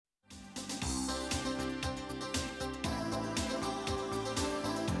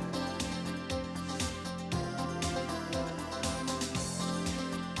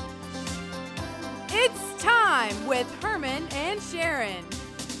Time with Herman and Sharron.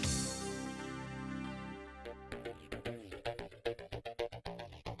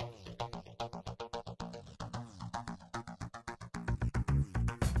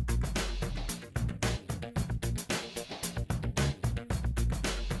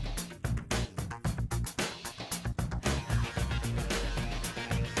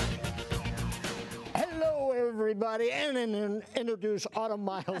 Everybody, and introduce Autumn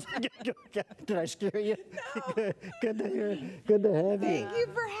Miles. Did I scare you? No. Good to hear. Good to have you. Thank you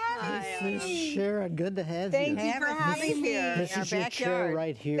for having me. Sharron, good to have you. Thank you for having me. This is your chair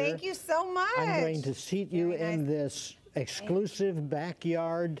right here. Thank you so much. I'm going to seat you in this exclusive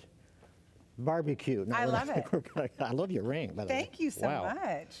backyard barbecue. Now, I love it. I love your ring, by the way. Thank you so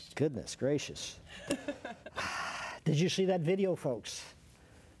much. Goodness gracious. Did you see that video, folks?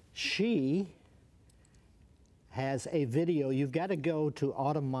 She has a video. You've got to go to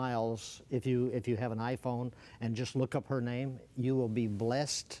Autumn Miles if you have an iPhone and just look up her name. You will be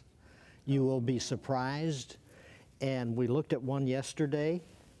blessed. You will be surprised. And we looked at one yesterday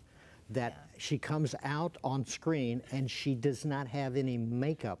that she comes out on screen and she does not have any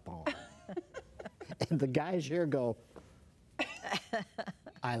makeup on. And the guys here go,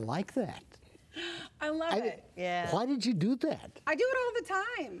 I like that. I love it. Yeah. Why did you do that? I do it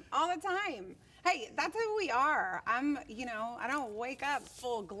all the time. Hey, that's who we are. I don't wake up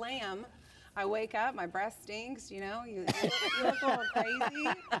full glam. I wake up, my breath stinks, you look a little crazy.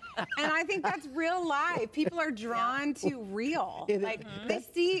 And I think that's real life. People are drawn to real. Like they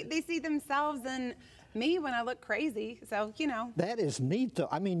see themselves in me when I look crazy. So, That is neat though.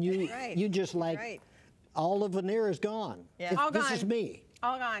 I mean, you just all the veneer is gone. Yeah. All this gone. is me.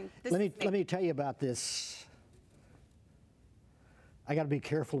 All gone. Let me tell you about this. I got to be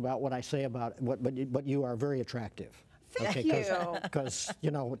careful about what I say about but you are very attractive. Thank you. Because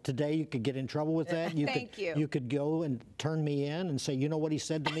today you could get in trouble with that. Thank you. You could go and turn me in and say, you know what he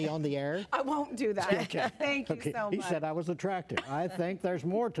said to me on the air? I won't do that. Okay. Thank you so much. He said I was attractive. I think there's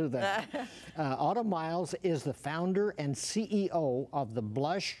more to that. Autumn Miles is the founder and CEO of the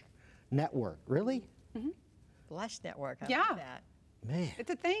Blush Network. Really? Mm-hmm. Blush Network. I Yeah. like that. Man.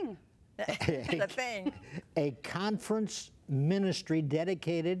 It's a thing. It's a thing. A conference ministry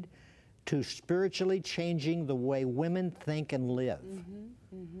dedicated to spiritually changing the way women think and live.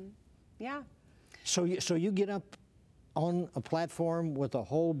 Mm-hmm. Mm-hmm. Yeah. So you get up on a platform with a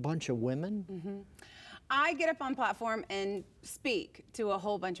whole bunch of women? Mm-hmm. I get up on platform and speak to a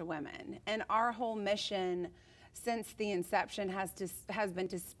whole bunch of women. And our whole mission since the inception has been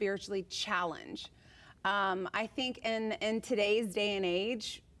to spiritually challenge. I think in today's day and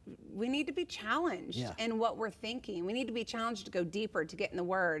age, we need to be challenged in what we're thinking. We need to be challenged to go deeper, to get in the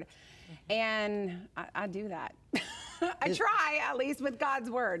Word. And I do that. I try, at least with God's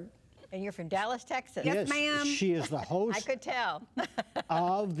Word. And you're from Dallas, Texas. Yes, ma'am. She is the host I could tell.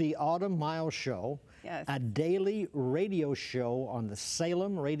 of the Autumn Miles Show, Yes. a daily radio show on the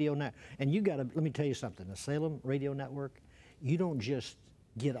Salem Radio Network. And let me tell you something, the Salem Radio Network, you don't just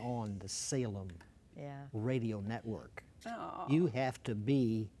get on the Salem Radio Network. Oh. You have to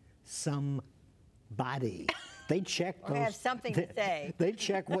be somebody. They check those. Or have something to say. They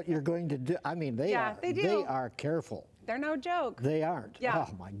check what you're going to do. I mean, they are careful. They're no joke. They aren't. Yeah.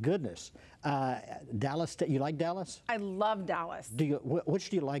 Oh my goodness. Dallas. You like Dallas? I love Dallas. Which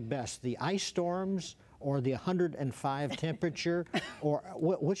do you like best? The ice storms or the 105 temperature, or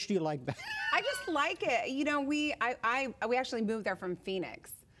which do you like best? I just like it. We actually moved there from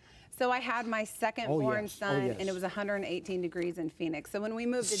Phoenix. So I had my second born son, and it was 118 degrees in Phoenix. So when we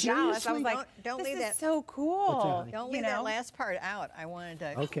moved to Dallas, I was like, don't this leave is that. so cool. Don't leave that last part out. I wanted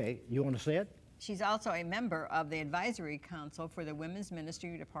to. Okay, you want to say it? She's also a member of the Advisory Council for the Women's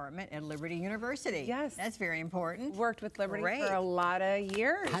Ministry Department at Liberty University. Yes. That's very important. Worked with Liberty Great. for a lot of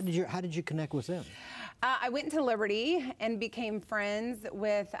years. How did you connect with them? I went into Liberty and became friends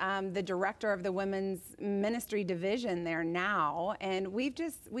with the director of the Women's Ministry Division there now. And we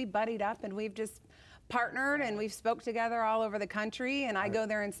buddied up and we've just partnered and we've spoke together all over the country. And I go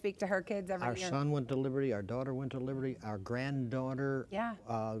there and speak to her kids every year. Our son went to Liberty, our daughter went to Liberty, our granddaughter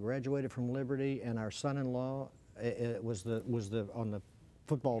graduated from Liberty, and our son-in-law was on the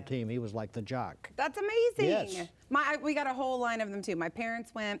football team. He was like the jock. That's amazing. Yes. We got a whole line of them too. My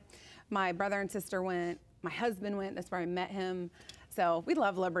parents went, my brother and sister went, my husband went. That's where I met him. So we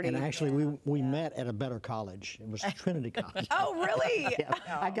love Liberty. And actually, we met at a better college. It was Trinity College. Oh, really? Yeah.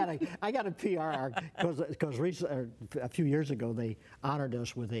 I got a PR because a few years ago they honored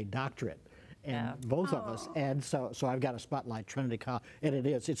us with a doctorate. And both of us, and so I've got a spotlight, Trinity College, and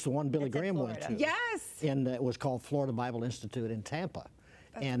it's the one Billy Graham went to. Yes. And it was called Florida Bible Institute in Tampa.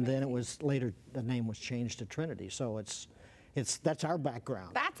 and then it was later, the name was changed to Trinity. So that's our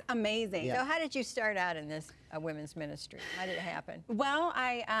background. That's amazing. Yeah. So how did you start out in this women's ministry? How did it happen? Well,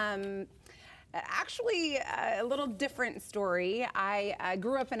 actually, a little different story. I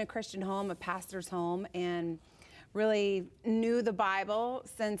grew up in a Christian home, a pastor's home, and really knew the Bible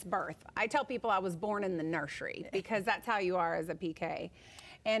since birth. I tell people I was born in the nursery because that's how you are as a PK.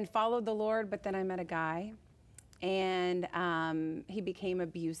 And followed the Lord, but then I met a guy, and he became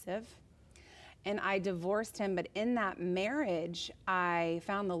abusive. And I divorced him, but in that marriage, I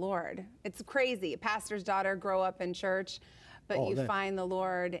found the Lord. It's crazy. A pastor's daughter, grow up in church, but you find the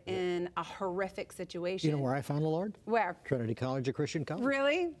Lord in a horrific situation. You know where I found the Lord? Where? Trinity College, a Christian college.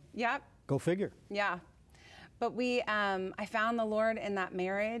 Really? Yep. Go figure. Yeah. But I found the Lord in that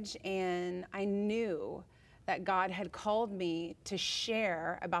marriage, and I knew that God had called me to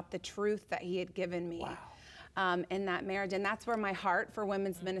share about the truth that He had given me in that marriage. And that's where my heart for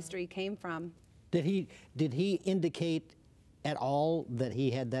women's ministry came from. Did he indicate at all that he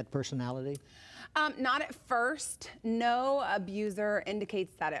had that personality? Not at first. No abuser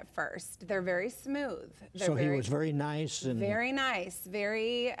indicates that at first. They're very smooth. So he was very nice and very nice,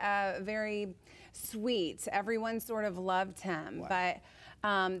 very sweet. Everyone sort of loved him, but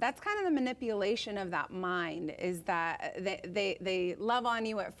that's kind of the manipulation of that mind. Is that they love on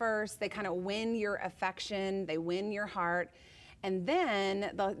you at first. They kind of win your affection. They win your heart. And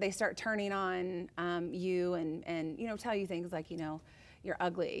then they start turning on you and tell you things like, you're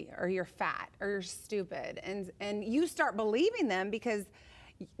ugly or you're fat or you're stupid. And you start believing them because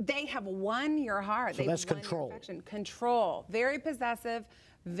they have won your heart. So that's control. Control. Very possessive,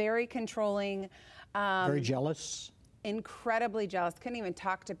 very controlling. Very jealous. Incredibly jealous. Couldn't even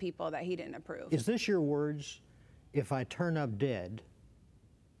talk to people that he didn't approve. Is this your words? If I turn up dead,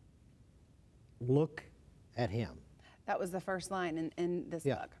 look at him. That was the first line in this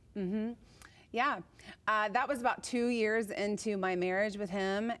Yeah. book. Mm-hmm. Yeah. That was about 2 years into my marriage with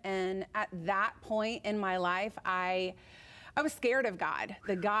him. And at that point in my life, I was scared of God.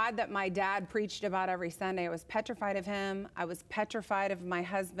 The God that my dad preached about every Sunday. I was petrified of him. I was petrified of my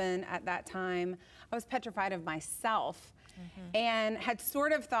husband at that time. I was petrified of myself, and had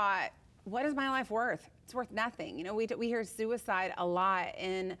sort of thought, what is my life worth? It's worth nothing. We hear suicide a lot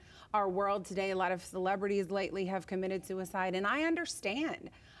in our world today. A lot of celebrities lately have committed suicide, and I understand.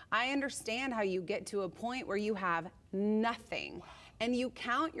 I understand how you get to a point where you have nothing, and you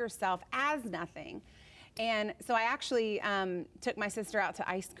count yourself as nothing. And so I actually took my sister out to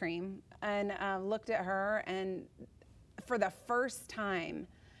ice cream and looked at her, and for the first time,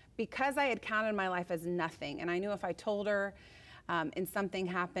 because I had counted my life as nothing, and I knew if I told her and something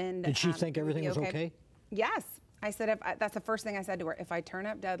happened. Did she think everything was okay? Yes. I said, that's the first thing I said to her. If I turn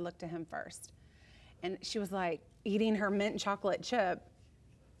up dead, look to him first. And she was like eating her mint chocolate chip.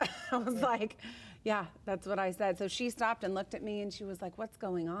 I was like, yeah, that's what I said. So she stopped and looked at me, and she was like, what's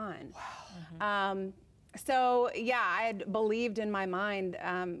going on? Wow. So yeah, I had believed in my mind,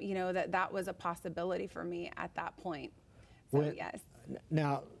 that was a possibility for me at that point. So yes.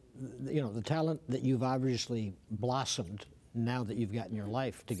 Now, the talent that you've obviously blossomed now that you've gotten your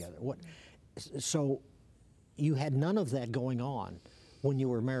life together. So you had none of that going on when you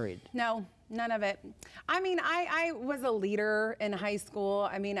were married? No, none of it. I mean, I was a leader in high school.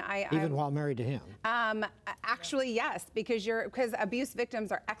 I mean, Even while married to him? Actually, yes, because abuse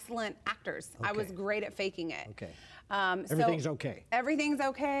victims are excellent actors. Okay. I was great at faking it. Okay. Everything's okay. Everything's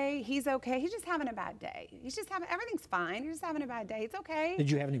okay. He's okay. He's just having a bad day. Everything's fine. He's just having a bad day. It's okay.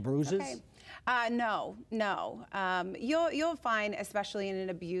 Did you have any bruises? Okay. No. You'll find, especially in an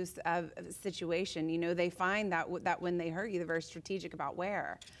abuse situation, they find that when they hurt you, they're very strategic about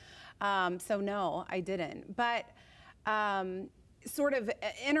where. So no, I didn't. But sort of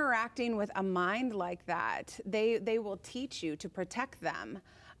interacting with a mind like that, they will teach you to protect them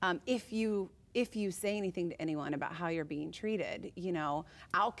if you say anything to anyone about how you're being treated.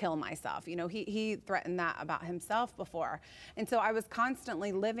 I'll kill myself. He threatened that about himself before. And so I was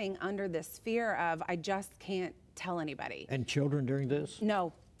constantly living under this fear of, I just can't tell anybody. And children during this?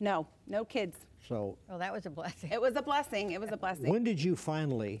 No kids. So. Oh, that was a blessing. It was a blessing. It was a blessing. When did you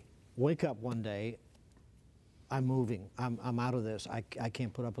finally wake up one day, I'm moving, I'm out of this, I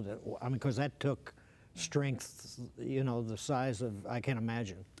can't put up with it? I mean, because that took strength, the size of, I can't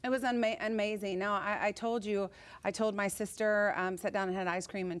imagine. It was amazing. No, I told my sister, sat down and had ice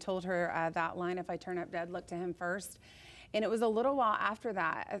cream and told her that line, if I turn up dead, look to him first. And it was a little while after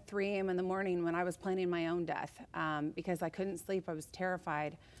that, at 3 a.m. in the morning, when I was planning my own death, because I couldn't sleep, I was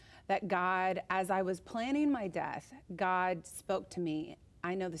terrified, that God, as I was planning my death, God spoke to me.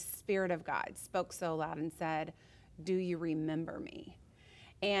 I know the Spirit of God spoke so loud and said, do you remember me?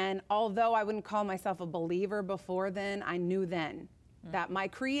 And although I wouldn't call myself a believer before then, I knew then that my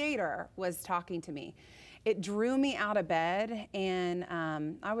Creator was talking to me. It drew me out of bed, and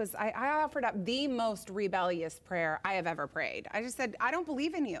I offered up the most rebellious prayer I have ever prayed. I just said, I don't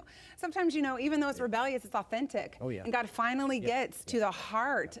believe in you. Sometimes, you know, even though it's rebellious, it's authentic. Oh, yeah. And God finally gets to the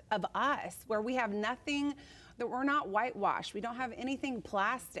heart of us, where we have nothing, that we're not whitewashed. We don't have anything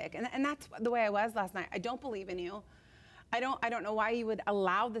plastic. And that's the way I was last night. I don't believe in you. I don't know why you would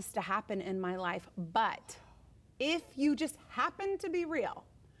allow this to happen in my life, but if you just happen to be real,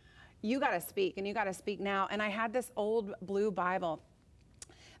 you got to speak, and you got to speak now. And I had this old blue Bible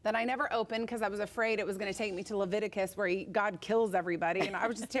that I never opened because I was afraid it was going to take me to Leviticus, where God kills everybody, and I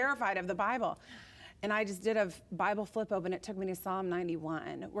was just terrified of the Bible. And I just did a Bible flip open. It took me to Psalm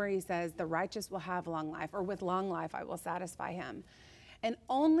 91, where he says, the righteous will have long life, or with long life I will satisfy him. And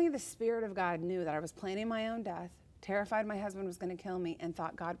only the Spirit of God knew that I was planning my own death, terrified my husband was going to kill me, and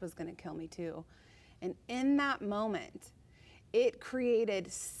thought God was going to kill me too. And in that moment, it created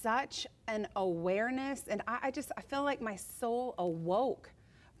such an awareness, and I feel like my soul awoke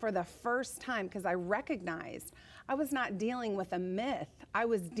for the first time, because I recognized I was not dealing with a myth. I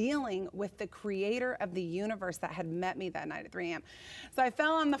was dealing with the Creator of the universe that had met me that night at 3 a.m. So I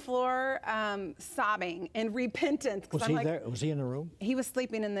fell on the floor sobbing in repentance. Was he there? Was he in the room? He was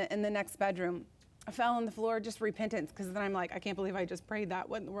sleeping in the next bedroom. I fell on the floor, just repentance, because then I'm like, I can't believe I just prayed that.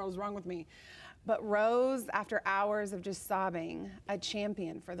 What in the world is wrong with me? But rose after hours of just sobbing, a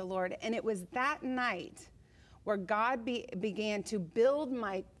champion for the Lord. And it was that night where God began to build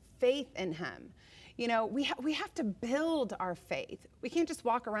my faith in him. You know, we have to build our faith. We can't just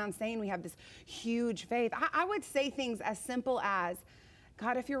walk around saying we have this huge faith. I would say things as simple as,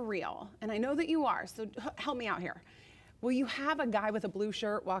 God, if you're real, and I know that you are, so help me out here. Will you have a guy with a blue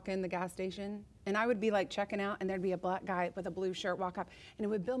shirt walk in the gas station? And I would be like checking out, and there'd be a black guy with a blue shirt walk up, and it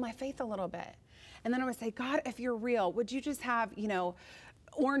would build my faith a little bit. And then I would say, God, if you're real, would you just have, you know,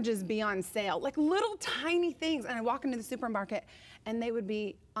 oranges be on sale? Like little tiny things. And I walk into the supermarket, and they would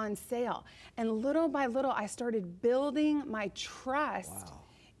be on sale. And little by little, I started building my trust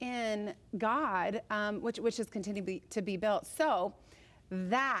in God, which has continued to be built. So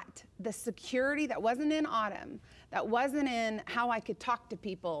that the security that wasn't in Autumn, that wasn't in how I could talk to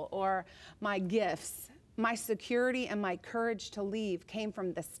people or my gifts, my security and my courage to leave came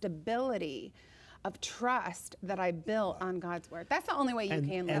from the stability of trust that I built on God's word. That's the only way you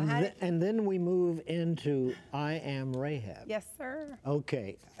can live. And then we move into I am Rahab. Yes, sir.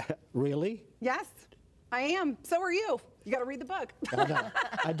 Okay. Really? Yes, I am. So are you. You got to read the book. I know.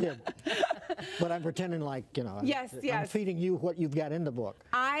 I did. But I'm pretending like, you know, yes. I'm feeding you what you've got in the book.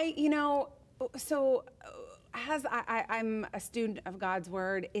 As I'm a student of God's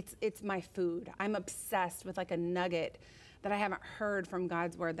word, it's my food. I'm obsessed with like a nugget that I haven't heard from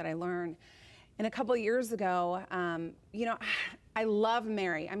God's word that I learned. And a couple of years ago, I love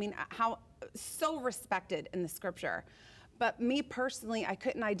Mary. I mean, how so respected in the scripture. But me personally, I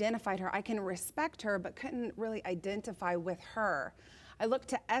couldn't identify her. I can respect her, but couldn't really identify with her. I looked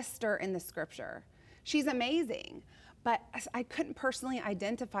to Esther in the scripture. She's amazing, but I couldn't personally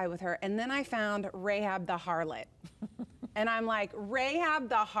identify with her. And then I found Rahab the harlot. And I'm like, Rahab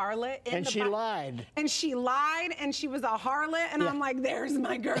the harlot. And she lied. And she lied, and she was a harlot. And I'm like, there's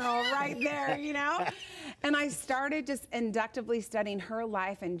my girl right there, you know? And I started just inductively studying her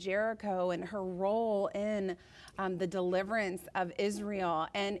life in Jericho and her role in the deliverance of Israel.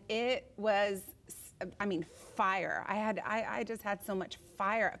 And it was, fire. I just had so much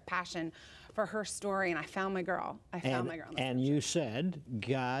fire, passion for her story, and I found my girl. And you said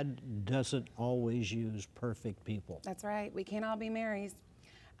God doesn't always use perfect people. That's right. We can't all be Marys.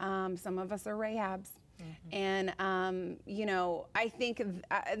 Some of us are Rahabs. Mm-hmm. And, I think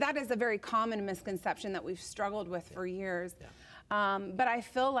that is a very common misconception that we've struggled with for years. Yeah. But I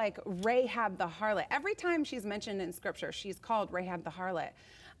feel like Rahab the harlot, every time she's mentioned in Scripture, she's called Rahab the harlot.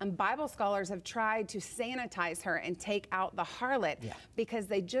 Bible scholars have tried to sanitize her and take out the harlot because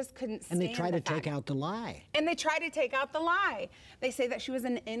they just couldn't stand And they try to take out the lie. And they try to take out the lie. They say that she was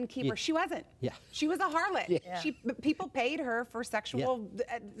an innkeeper. Yeah. She wasn't. Yeah. She was a harlot. Yeah. People paid her for sexual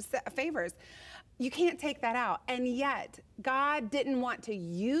favors. You can't take that out. And yet, God didn't want to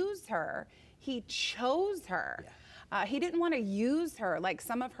use her. He chose her. Yeah. He didn't want to use her like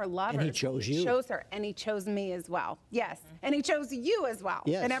some of her lovers. And he chose you. He chose her, and he chose me as well. Yes, and he chose you as well,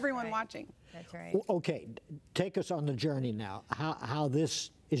 and everyone watching. That's right. Okay, take us on the journey now. How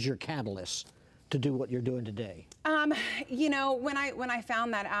this is your catalyst to do what you're doing today? When I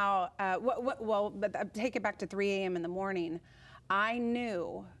found that out, but take it back to 3 a.m. in the morning, I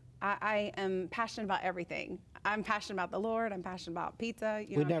knew I am passionate about everything. I'm passionate about the Lord. I'm passionate about pizza.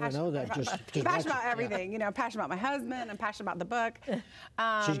 You We know, never know that. Just passionate about everything. You know, passionate about my husband. I'm passionate about the book.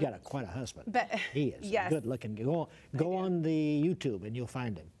 She's got quite a husband. But he is yes, good looking. Go on the YouTube and you'll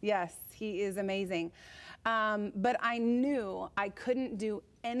find him. yes, he is amazing. But I knew I couldn't do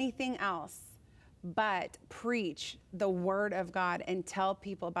anything else but preach the Word of God and tell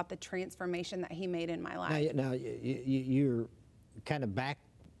people about the transformation that He made in my life. Now you're kind of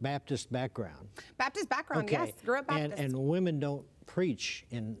Baptist background. Baptist background, Okay. yes, grew up Baptist. And women don't preach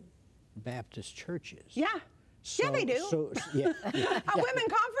in Baptist churches. Yeah. Yeah, they do. Yeah. At women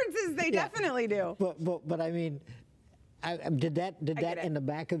conferences, they definitely do. But I mean, did that in the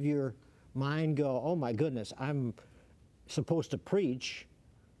back of your mind go, oh my goodness, I'm supposed to preach,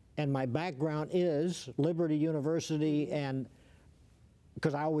 and my background is Liberty University, and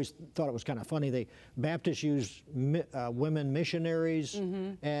because I always thought it was kind of funny, the Baptists use women missionaries,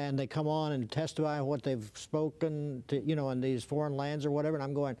 and they come on and testify what they've spoken to, you know, in these foreign lands or whatever. And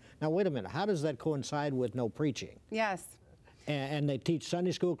I'm going, now wait a minute, how does that coincide with no preaching? Yes. And they teach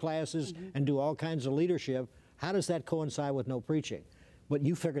Sunday school classes and do all kinds of leadership. How does that coincide with no preaching? But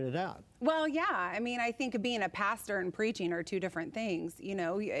you figured it out. Well, yeah. I mean, I think being a pastor and preaching are two different things. You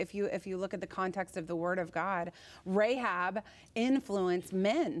know, if you look at the context of the Word of God, Rahab influenced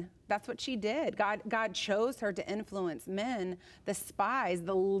men. That's what she did. God chose her to influence men, the spies,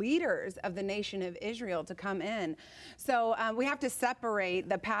 the leaders of the nation of Israel, to come in. So we have to separate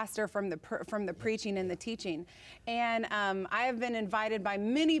the pastor from the preaching and the teaching. And I have been invited by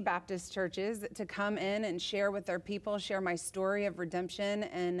many Baptist churches to come in and share with their people, share my story of redemption,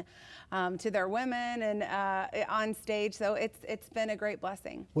 and to their women and on stage. So it's been a great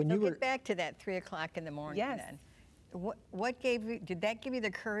blessing. When So you were get back to that 3 o'clock in the morning. Yes. Then. What gave you? Did that give you the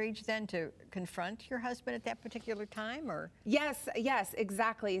courage then to confront your husband at that particular time, or? Yes,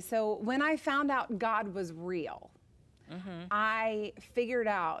 exactly. So when I found out God was real, I figured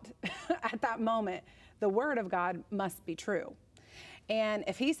out at that moment the Word of God must be true. And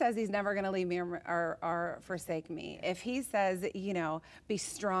if He says He's never going to leave me or forsake me, if He says, you know, be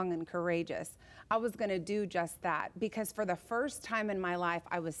strong and courageous, I was going to do just that, because for the first time in my life,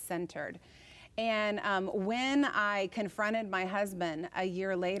 I was centered. And when I confronted my husband a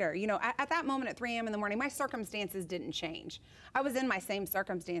year later, you know, at that moment at 3 a.m. in the morning, my circumstances didn't change. I was in my same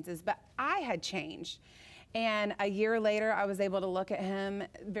circumstances, but I had changed. And a year later, I was able to look at him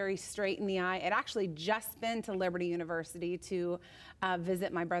very straight in the eye. I'd actually just been to Liberty University to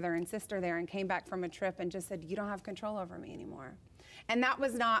visit my brother and sister there, and came back from a trip and just said, you don't have control over me anymore. And that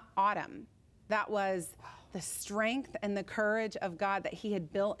was not autumn. That was the strength and the courage of God that He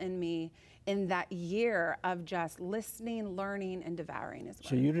had built in me in that year of just listening, learning, and devouring His Word.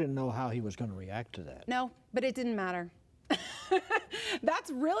 So you didn't know how He was going to react to that? No, but it didn't matter. That's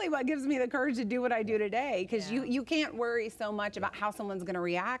really what gives me the courage to do what I do today, because you can't worry so much about how someone's going to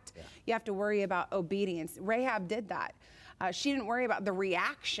react. You have to worry about obedience. Rahab did that. She didn't worry about the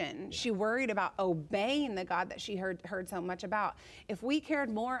reaction. She worried about obeying the God that she heard so much about. If we cared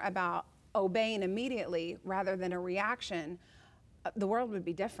more about obeying immediately rather than a reaction, the world would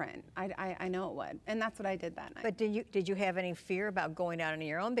be different. I know it would. And that's what I did that night. But did you have any fear about going out on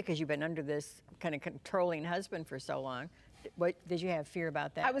your own, because you've been under this kind of controlling husband for so long? What did you have fear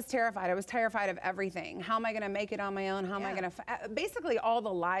about that? I was terrified. I was terrified of everything. How am I going to make it on my own? How am I going to... Basically, all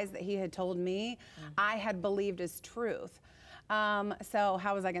the lies that he had told me, I had believed as truth. So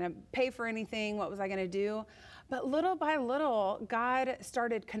how was I going to pay for anything? What was I going to do? But little by little, God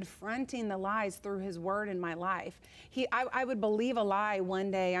started confronting the lies through His Word in my life. I would believe a lie one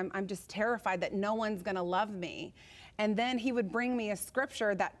day. I'm just terrified that no one's going to love me. And then He would bring me a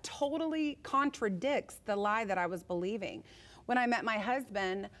scripture that totally contradicts the lie that I was believing. When I met my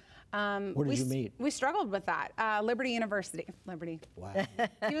husband, where did you meet? We struggled with that. Liberty University. Liberty. Wow.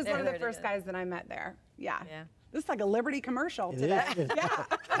 He was one of the first guys that I met there. Yeah. This is like a Liberty commercial It today. is.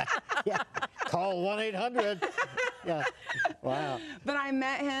 Yeah. Call 1-800. Yeah. Wow. But I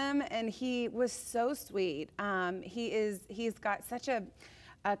met him, and he was so sweet. He's got such a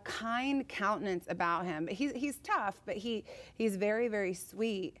kind countenance about him. He's tough, but he's very, very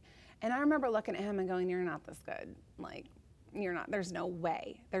sweet. And I remember looking at him and going, "You're not this good. Like, you're not. There's no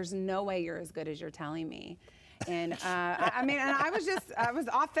way. There's no way you're as good as you're telling me." And I mean, and I was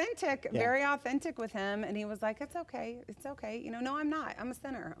authentic, very authentic with him. And he was like, "It's okay. It's okay. You know, no, I'm not. I'm a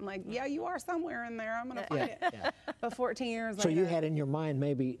sinner." I'm like, "Yeah, you are somewhere in there. I'm going to find it." But 14 years later. So you had in your mind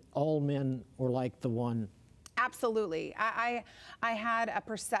maybe all men were like the one. Absolutely. I had a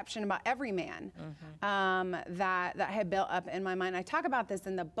perception about every man that had built up in my mind. I talk about this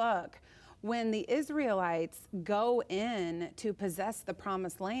in the book, when the Israelites go in to possess the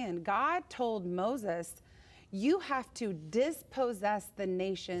promised land, God told Moses, you have to dispossess the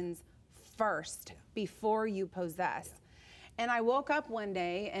nations first before you possess. And I woke up one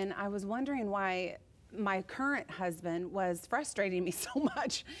day and I was wondering why my current husband was frustrating me so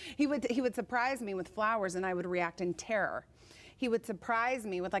much. He would surprise me with flowers and I would react in terror. He would surprise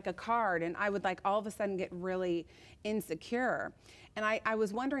me with like a card and I would like all of a sudden get really insecure. And I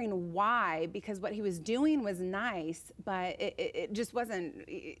was wondering why, because what he was doing was nice, but it just wasn't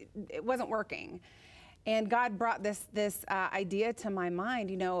working. And God brought this idea to my mind.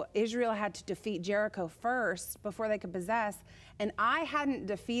 You know, Israel had to defeat Jericho first before they could possess. And I hadn't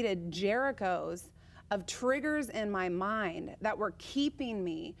defeated Jericho's of triggers in my mind that were keeping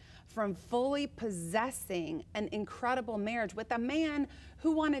me from fully possessing an incredible marriage with a man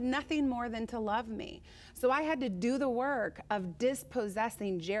who wanted nothing more than to love me. So I had to do the work of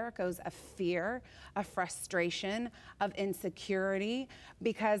dispossessing Jericho's of fear, of frustration, of insecurity,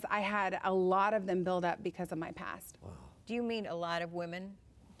 because I had a lot of them build up because of my past. Wow. Do you meet a lot of women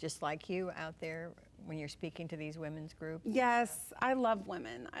just like you out there when you're speaking to these women's groups? Yes, I love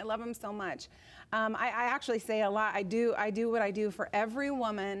women. I love them so much. I actually say a lot. I do what I do for every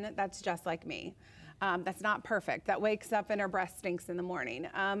woman that's just like me. That's not perfect, that wakes up and her breath stinks in the morning.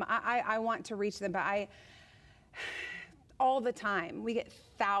 I want to reach them, but all the time, we get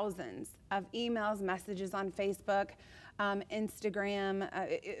thousands of emails, messages on Facebook, Instagram,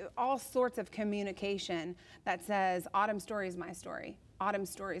 all sorts of communication that says, Autumn's story is my story.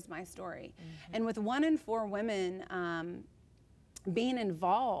 Autumn's story is my story. Mm-hmm. And with 1 in 4 women being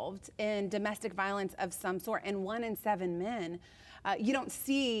involved in domestic violence of some sort, and 1 in 7 men, you don't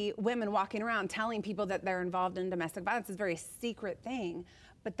see women walking around telling people that they're involved in domestic violence. It's a very secret thing,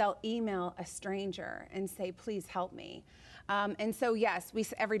 but they'll email a stranger and say, please help me. And so yes,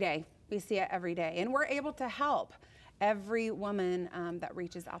 every day, we see it every day. And we're able to help every woman that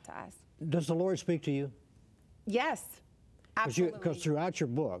reaches out to us. Does the Lord speak to you? Yes, absolutely. Because throughout your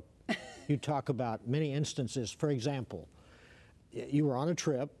book, you talk about many instances. For example, you were on a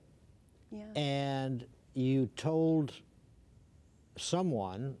trip, and you told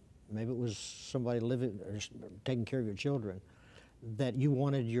someone, maybe it was somebody living or taking care of your children, that you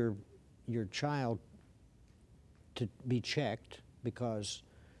wanted your child to be checked because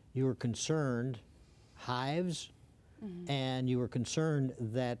you were concerned, hives, and you were concerned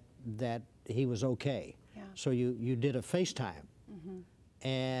that he was okay. Yeah. So you did a FaceTime,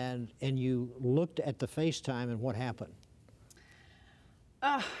 and you looked at the FaceTime, and what happened?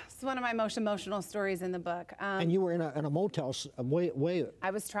 It's one of my most emotional stories in the book. And you were in a motel way.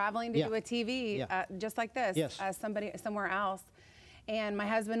 I was traveling to do a TV just like this, somewhere else. And my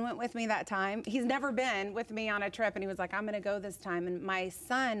husband went with me that time. He's never been with me on a trip, and he was like, I'm going to go this time. And my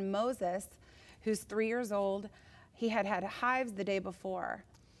son, Moses, who's 3 years old, he had hives the day before.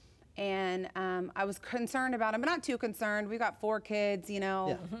 And I was concerned about him, but not too concerned. We've got 4 kids, you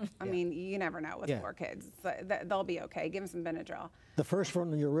know. I mean, you never know with 4 kids. So they'll be okay. Give them some Benadryl. The first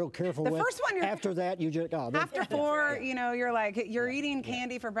one you're real careful with. The first one after that, you just, after 4, you know, you're like, you're eating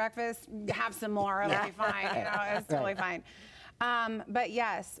candy for breakfast, have some more, it'll be fine. You know, it's totally fine. But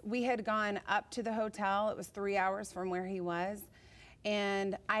yes, we had gone up to the hotel. It was 3 hours from where he was.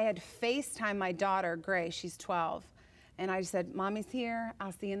 And I had FaceTimed my daughter, Grace, she's 12. And I just said, Mommy's here.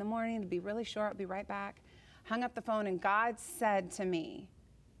 I'll see you in the morning. It'll be really short. I'll be right back. Hung up the phone, and God said to me,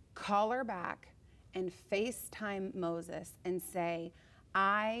 call her back and FaceTime Moses and say,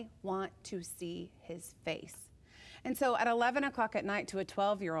 I want to see his face. And so at 11 o'clock at night to a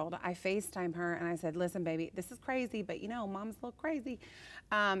 12-year-old, I FaceTime her and I said, listen, baby, this is crazy, but you know, Mom's a little crazy.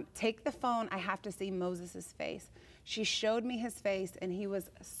 Take the phone. I have to see Moses's face. She showed me his face, and he was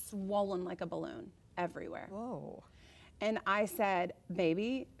swollen like a balloon everywhere. Whoa. And I said,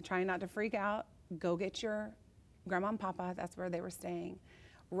 baby, try not to freak out. Go get your grandma and papa. That's where they were staying.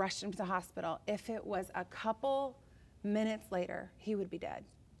 Rushed him to the hospital. If it was a couple minutes later, he would be dead.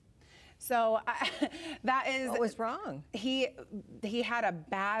 So that is... What was wrong? He had a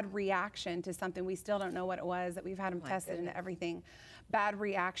bad reaction to something. We still don't know what it was. That we've had him tested and everything. Bad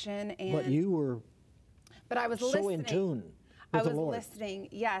reaction. And but you were but I was so listening. in tune. I was listening,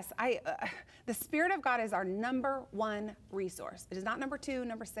 yes. The Spirit of God is our #1 resource. It is not number 2,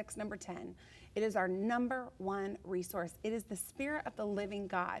 number 6, number 10. It is our #1 resource. It is the Spirit of the living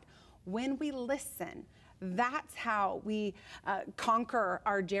God. When we listen, that's how we conquer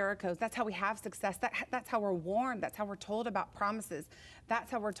our Jerichos. That's how we have success. That's how we're warned. That's how we're told about promises. That's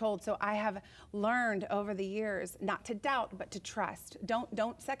how we're told. So I have learned over the years not to doubt, but to trust.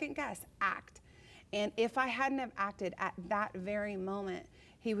 Don't second guess, act. And if I hadn't have acted at that very moment,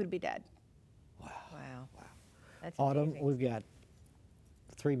 he would be dead. That's Autumn, amazing. we've got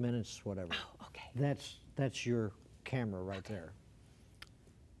 3 minutes, whatever. Oh, okay. That's your camera right there.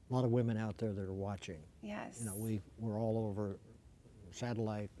 A lot of women out there that are watching. Yes. You know, we're all over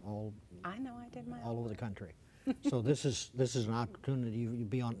satellite, all I know I did my over the country. So this is an opportunity you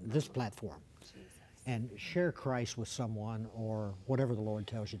be on this platform and share Christ with someone or whatever the Lord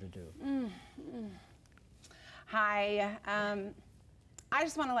tells you to do. Hi. I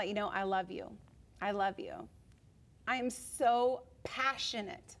just want to let you know I love you. I love you. I am so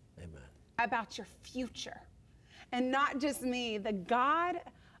passionate Amen. about your future. And not just me, the God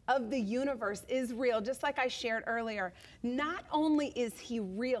of the universe is real. Just like I shared earlier, not only is he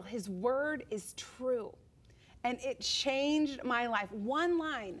real, his word is true. And it changed my life. One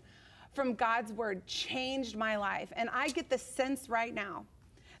line from God's word changed my life. And I get the sense right now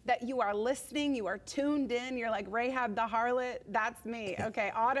that you are listening, you are tuned in. You're like, Rahab the harlot, that's me.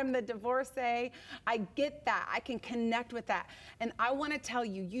 Okay, Autumn the divorcee, I get that. I can connect with that. And I want to tell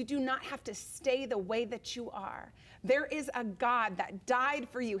you, you do not have to stay the way that you are. There is a God that died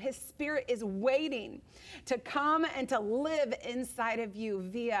for you. His spirit is waiting to come and to live inside of you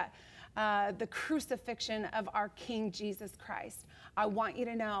via the crucifixion of our King Jesus Christ. I want you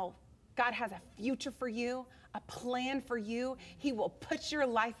to know God has a future for you, a plan for you. He will put your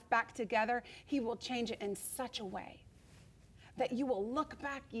life back together. He will change it in such a way that you will look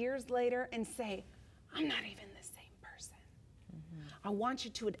back years later and say, I'm not even the same person. I want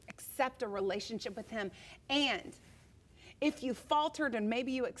you to accept a relationship with him. And if you faltered and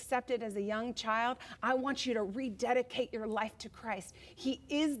maybe you accepted as a young child, I want you to rededicate your life to Christ. He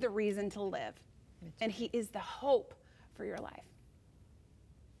is the reason to live, and he is the hope for your life.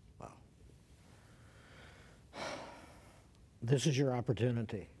 Wow. This is your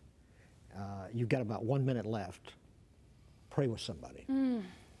opportunity. You've got about 1 minute left. Pray with somebody.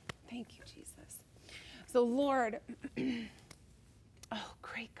 Thank you, Jesus. So, Lord, oh,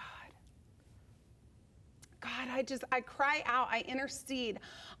 great God. God, I cry out, I intercede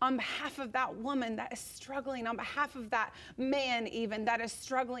on behalf of that woman that is struggling, on behalf of that man even that is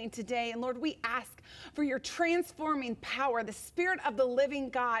struggling today. And Lord, we ask for your transforming power, the Spirit of the living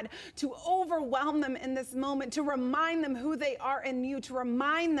God, to overwhelm them in this moment, to remind them who they are in you, to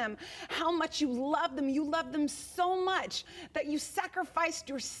remind them how much you love them. You love them so much that you sacrificed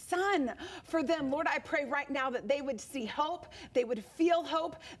your son for them. Lord, I pray right now that they would see hope, they would feel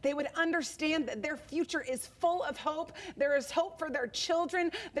hope, they would understand that their future is full of hope. There is hope for their children.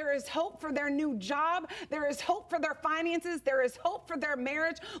 There is hope for their new job. There is hope for their finances. There is hope for their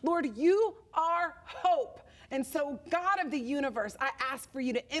marriage. Lord, you are hope. And so, God of the universe, I ask for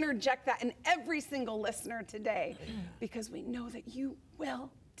you to interject that in every single listener today, because we know that you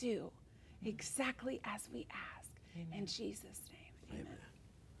will do exactly as we ask. In Jesus' name, amen.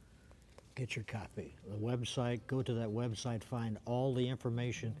 Get your copy. The website, go to that website, find all the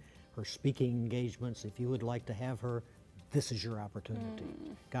information, her speaking engagements. If you would like to have her, this is your opportunity.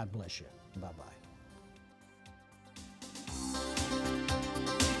 God bless you. Bye-bye.